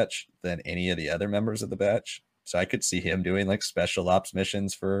Bad Batch than any of the other members of the Batch. So I could see him doing like special ops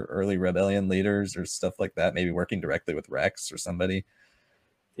missions for early Rebellion leaders or stuff like that, maybe working directly with Rex or somebody.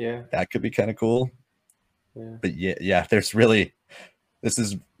 Yeah. That could be kind of cool. Yeah. But this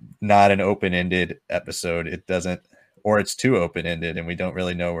is not an open-ended episode. It doesn't or it's too open-ended and we don't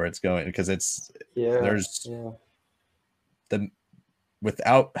really know where it's going, because there's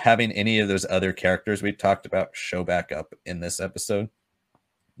without having any of those other characters we've talked about show back up in this episode,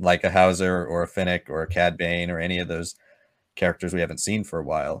 like a Hauser or a Finnick or a Cad Bane or any of those characters we haven't seen for a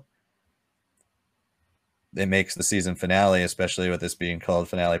while. It makes the season finale, especially with this being called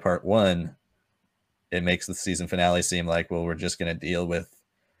Finale Part 1, it makes the season finale seem like, well, we're just going to deal with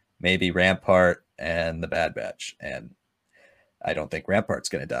maybe Rampart and the Bad Batch. And I don't think Rampart's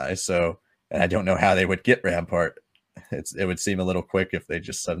going to die. So, and I don't know how they would get Rampart. It would seem a little quick if they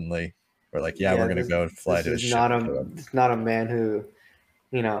just suddenly were like, we're going to go fly to a ship. It's not a man who,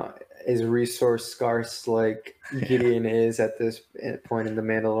 is resource scarce like Gideon is at this point in The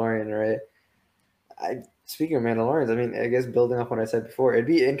Mandalorian, right? Speaking of Mandalorians, I mean, I guess building off what I said before, it'd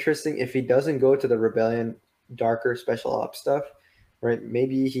be interesting if he doesn't go to the Rebellion, darker special ops stuff, right?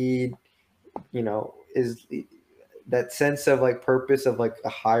 Maybe he, is that sense of like purpose of like a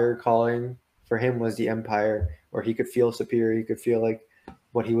higher calling for him was the Empire, where he could feel superior. He could feel like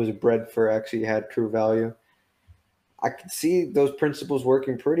what he was bred for actually had true value. I could see those principles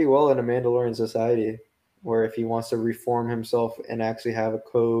working pretty well in a Mandalorian society, where if he wants to reform himself and actually have a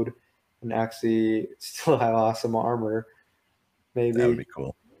code and actually still have awesome armor, maybe that would be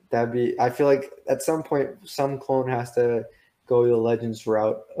cool. I feel like at some point, some clone has to go the Legends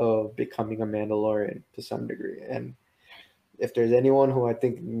route of becoming a Mandalorian to some degree. And if there's anyone who I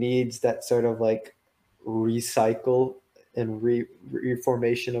think needs that sort of like recycle and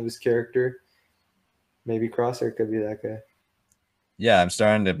reformation of his character, maybe Crosshair could be that guy. Yeah, I'm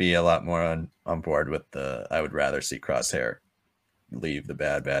starting to be a lot more on board with I would rather see Crosshair leave the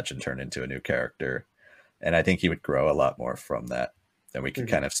Bad Batch and turn into a new character. And I think he would grow a lot more from that. Then we can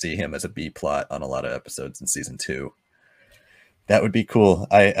kind of see him as a B plot on a lot of episodes in season 2. That would be cool.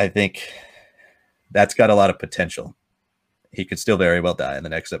 I think that's got a lot of potential. He could still very well die in the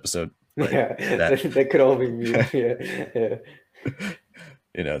next episode. That could all be me.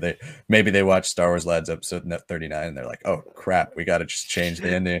 Yeah. They watch Star Wars Lads episode 39 and they're like, oh crap, we got to just change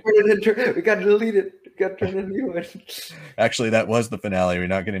the ending. We got to delete it. We got to turn a new one. Actually, that was the finale. We're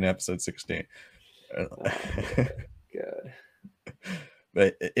not getting episode 16. God.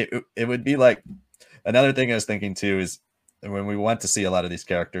 But it would be like, another thing I was thinking too is when we want to see a lot of these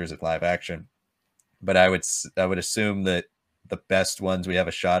characters in live action, but I would assume that the best ones we have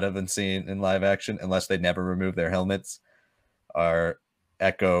a shot of and seeing in live action, unless they never remove their helmets, are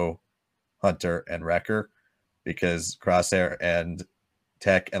Echo, Hunter, and Wrecker, because Crosshair and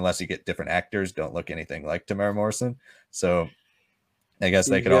Tech, unless you get different actors, don't look anything like Tamara Morrison. So I guess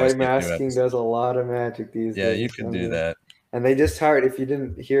they could always masking does a lot of magic these days. Yeah, you can do that. And they just hired, if you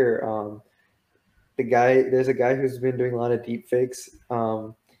didn't hear, there's a guy who's been doing a lot of deep fakes.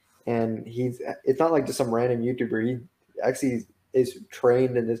 And it's not like just some random YouTuber. He actually is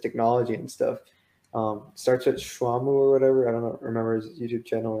trained in this technology and stuff. Starts with Schwamu or whatever. I don't remember his YouTube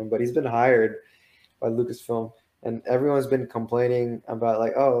channel, but he's been hired by Lucasfilm, and everyone's been complaining about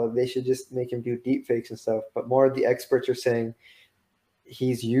like, oh, they should just make him do deep fakes and stuff. But more of the experts are saying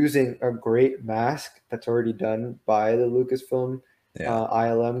he's using a great mask that's already done by the Lucasfilm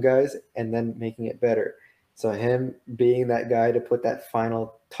ILM guys, and then making it better. So him being that guy to put that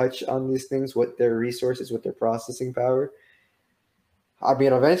final touch on these things with their resources, with their processing power. I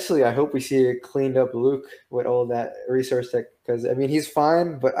mean, eventually, I hope we see a cleaned up Luke with all that resource tech, because, I mean, he's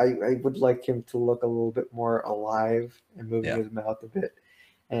fine, but I would like him to look a little bit more alive and moving his mouth a bit.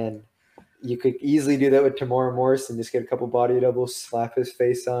 And you could easily do that with Tamora Morrison, just get a couple body doubles, slap his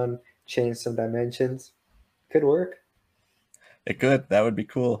face on, change some dimensions. Could work. It could. That would be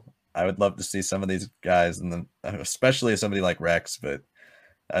cool. I would love to see some of these guys, and especially somebody like Rex, but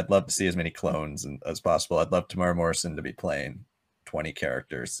I'd love to see as many clones as possible. I'd love Tamara Morrison to be playing 20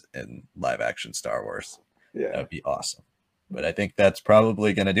 characters in live action Star Wars. Yeah, that would be awesome. But I think that's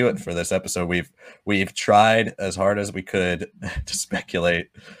probably going to do it for this episode. We've tried as hard as we could to speculate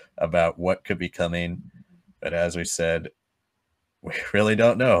about what could be coming, but as we said, we really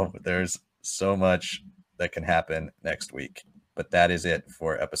don't know. There's so much that can happen next week. But that is it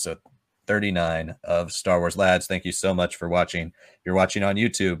for episode 39 of Star Wars Lads. Thank you so much for watching. If you're watching on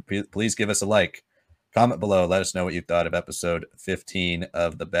YouTube, please give us a like. Comment below. Let us know what you thought of episode 15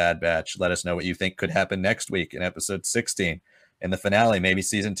 of The Bad Batch. Let us know what you think could happen next week in episode 16. In the finale, maybe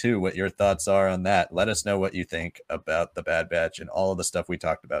season 2, what your thoughts are on that. Let us know what you think about The Bad Batch and all of the stuff we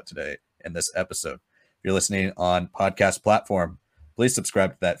talked about today in this episode. If you're listening on podcast platform, please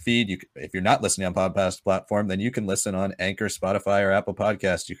subscribe to that feed. If you're not listening on podcast platform, then you can listen on Anchor, Spotify, or Apple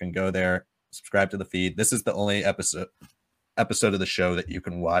Podcasts. You can go there, subscribe to the feed. This is the only episode of the show that you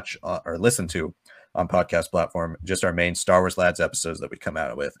can watch or listen to on podcast platform, just our main Star Wars Lads episodes that we come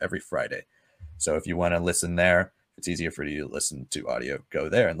out with every Friday. So if you want to listen there, it's easier for you to listen to audio, go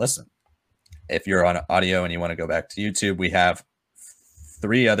there and listen. If you're on audio and you want to go back to YouTube, we have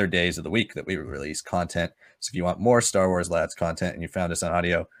 3 other days of the week that we release content. So if you want more Star Wars Lads content and you found us on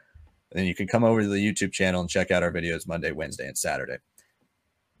audio, then you can come over to the YouTube channel and check out our videos Monday, Wednesday, and Saturday.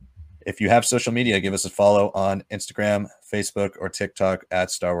 If you have social media, give us a follow on Instagram, Facebook, or TikTok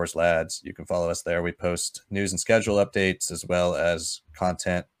at Star Wars Lads. You can follow us there. We post news and schedule updates as well as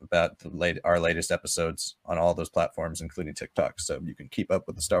content about our latest episodes on all those platforms, including TikTok. So you can keep up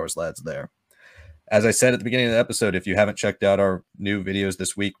with the Star Wars Lads there. As I said at the beginning of the episode, if you haven't checked out our new videos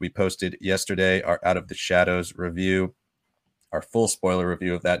this week, we posted yesterday our Out of the Shadows review, our full spoiler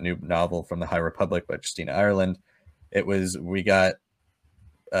review of that new novel from the High Republic by Justina Ireland. We got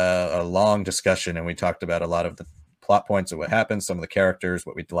a long discussion and we talked about a lot of the plot points of what happened, some of the characters,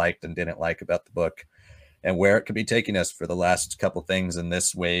 what we liked and didn't like about the book, and where it could be taking us for the last couple things in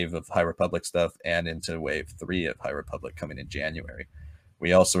this wave of High Republic stuff and into wave 3 of High Republic coming in January.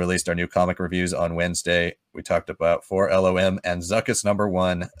 We also released our new comic reviews on Wednesday. We talked about 4LOM and Zuckuss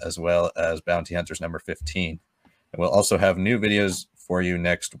 #1, as well as Bounty Hunters #15. And we'll also have new videos for you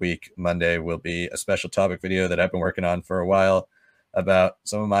next week. Monday will be a special topic video that I've been working on for a while about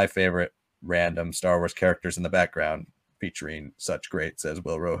some of my favorite random Star Wars characters in the background, featuring such greats as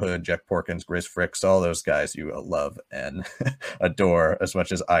Willrow Hood, Jack Porkins, Grizz Fricks, all those guys you love and adore as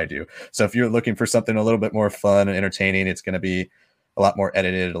much as I do. So if you're looking for something a little bit more fun and entertaining, it's going to be a lot more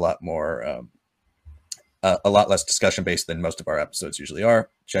edited, a lot less discussion based than most of our episodes usually are.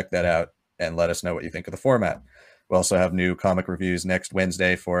 Check that out and let us know what you think of the format. We'll also have new comic reviews next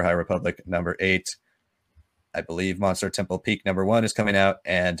Wednesday for High Republic #8. I believe Monster Temple Peak #1 is coming out,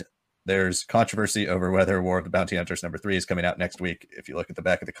 and there's controversy over whether War of the Bounty Hunters #3 is coming out next week. If you look at the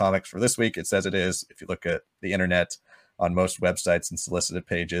back of the comics for this week, it says it is. If you look at the internet on most websites and solicited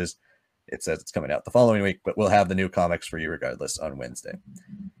pages, it says it's coming out the following week, but we'll have the new comics for you regardless on Wednesday.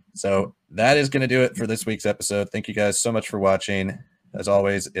 So that is going to do it for this week's episode. Thank you guys so much for watching. As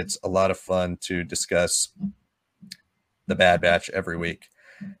always, it's a lot of fun to discuss the Bad Batch every week.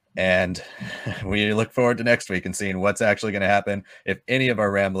 And we look forward to next week and seeing what's actually going to happen, if any of our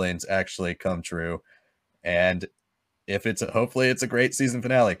ramblings actually come true. And if hopefully it's a great season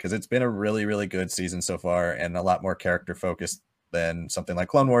finale, because it's been a really, really good season so far and a lot more character focused than something like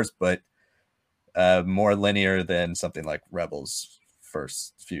Clone Wars, but more linear than something like Rebels'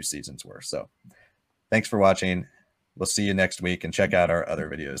 first few seasons were. So thanks for watching. We'll see you next week, and check out our other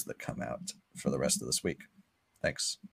videos that come out for the rest of this week. Thanks.